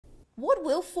What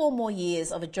will 4 more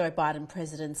years of a Joe Biden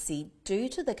presidency do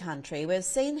to the country? We've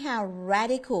seen how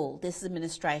radical this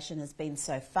administration has been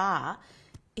so far.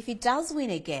 If he does win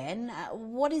again,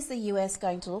 what is the US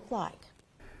going to look like?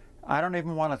 I don't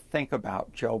even want to think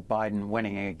about Joe Biden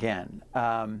winning again.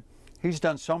 He's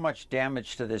done so much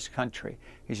damage to this country.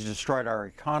 He's destroyed our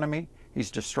economy. He's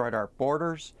destroyed our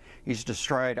borders. He's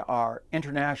destroyed our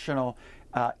international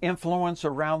influence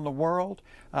around the world.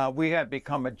 We have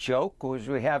become a joke because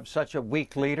we have such a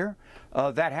weak leader.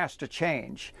 That has to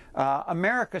change.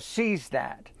 America sees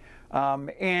that.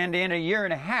 And in a year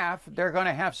and a half, they're going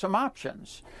to have some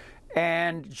options.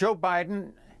 And Joe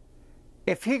Biden,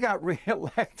 if he got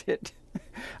reelected,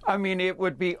 I mean, it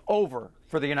would be over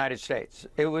for the United States.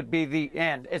 It would be the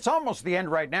end. It's almost the end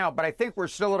right now, but I think we're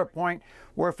still at a point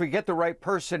where if we get the right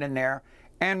person in there,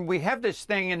 and we have this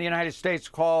thing in the United States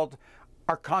called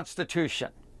our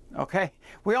Constitution, okay?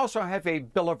 We also have a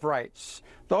Bill of Rights.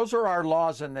 Those are our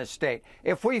laws in this state.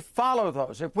 If we follow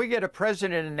those, if we get a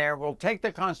president in there, we'll take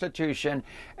the Constitution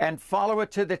and follow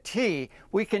it to the T,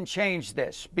 we can change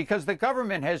this because the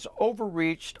government has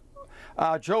overreached.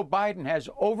 Joe Biden has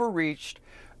overreached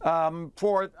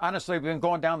honestly, we've been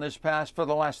going down this path for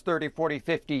the last 30, 40,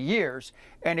 50 years,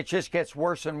 and it just gets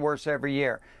worse and worse every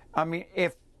year. I mean,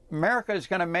 if America is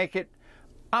going to make it,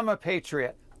 I'm a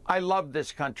patriot. I love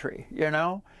this country, you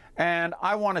know, and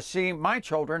I want to see my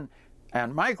children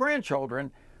and my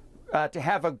grandchildren to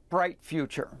have a bright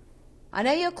future. I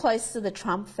know you're close to the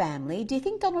Trump family. Do you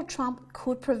think Donald Trump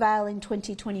could prevail in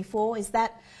 2024? Is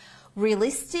that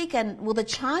realistic, and will the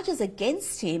charges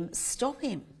against him stop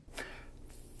him?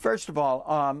 First of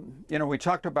all, you know, we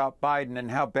talked about Biden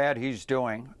and how bad he's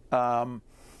doing.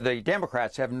 The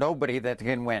Democrats have nobody that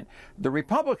can win. The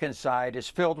Republican side is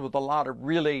filled with a lot of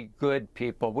really good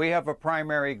people. We have a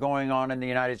primary going on in the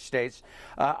United States.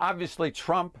 Obviously,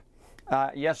 Trump,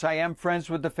 yes, I am friends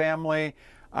with the family.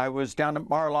 I was down at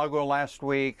Mar-a-Lago last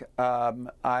week.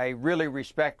 I really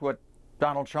respect what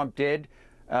Donald Trump did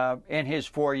in his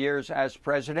 4 years as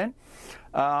president,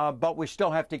 but we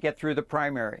still have to get through the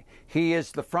primary. He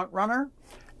is the front runner,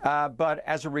 but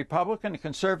as a Republican, a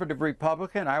conservative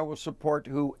Republican, I will support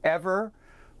whoever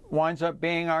winds up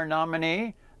being our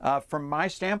nominee. From my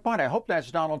standpoint, I hope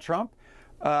that's Donald Trump.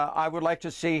 I would like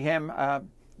to see him.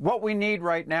 What we need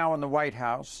right now in the White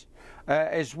House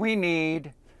is we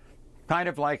need kind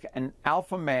of like an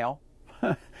alpha male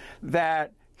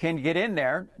that can get in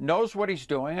there, knows what he's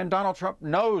doing, and Donald Trump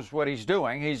knows what he's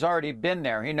doing. He's already been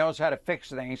there. He knows how to fix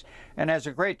things and has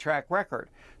a great track record.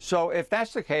 So if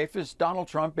that's the case, if Donald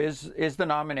Trump is the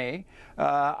nominee,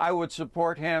 I would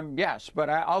support him, yes, but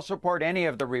I'll support any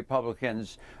of the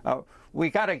Republicans.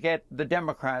 We got to get the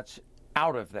Democrats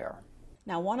out of there.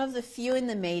 Now, one of the few in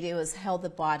the media who has held the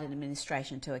Biden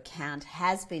administration to account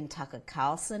has been Tucker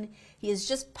Carlson. He has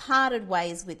just parted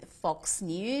ways with Fox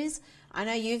News. I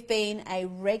know you've been a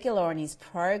regular on his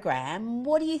program.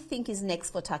 What do you think is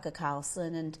next for Tucker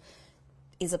Carlson, and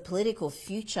is a political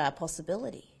future a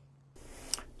possibility?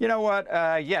 You know what?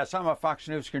 Yes, I'm a Fox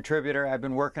News contributor. I've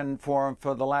been working for him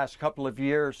for the last couple of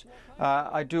years.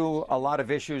 I do a lot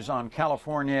of issues on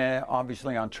California,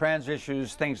 obviously on trans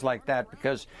issues, things like that,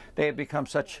 because they have become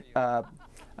such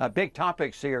big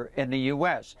topics here in the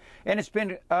U.S. And it's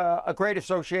been a great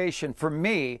association for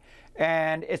me,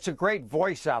 and it's a great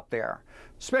voice out there,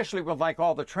 especially with like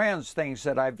all the trans things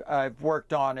that I've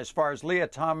worked on as far as Leah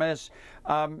Thomas.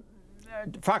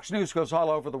 Fox News goes all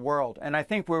over the world, and I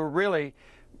think we're really,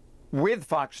 with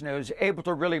Fox News, able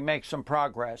to really make some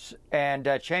progress and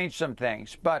change some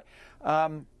things. But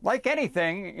like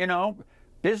anything, you know,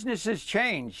 businesses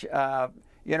change.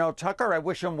 You know, Tucker, I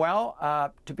wish him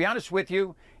well. To be honest with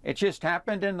you, it just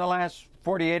happened in the last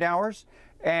 48 hours.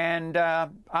 And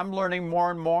I'm learning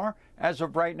more and more. As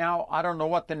of right now, I don't know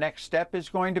what the next step is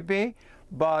going to be.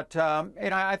 But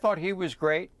I thought he was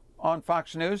great on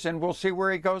Fox News, and we'll see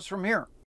where he goes from here.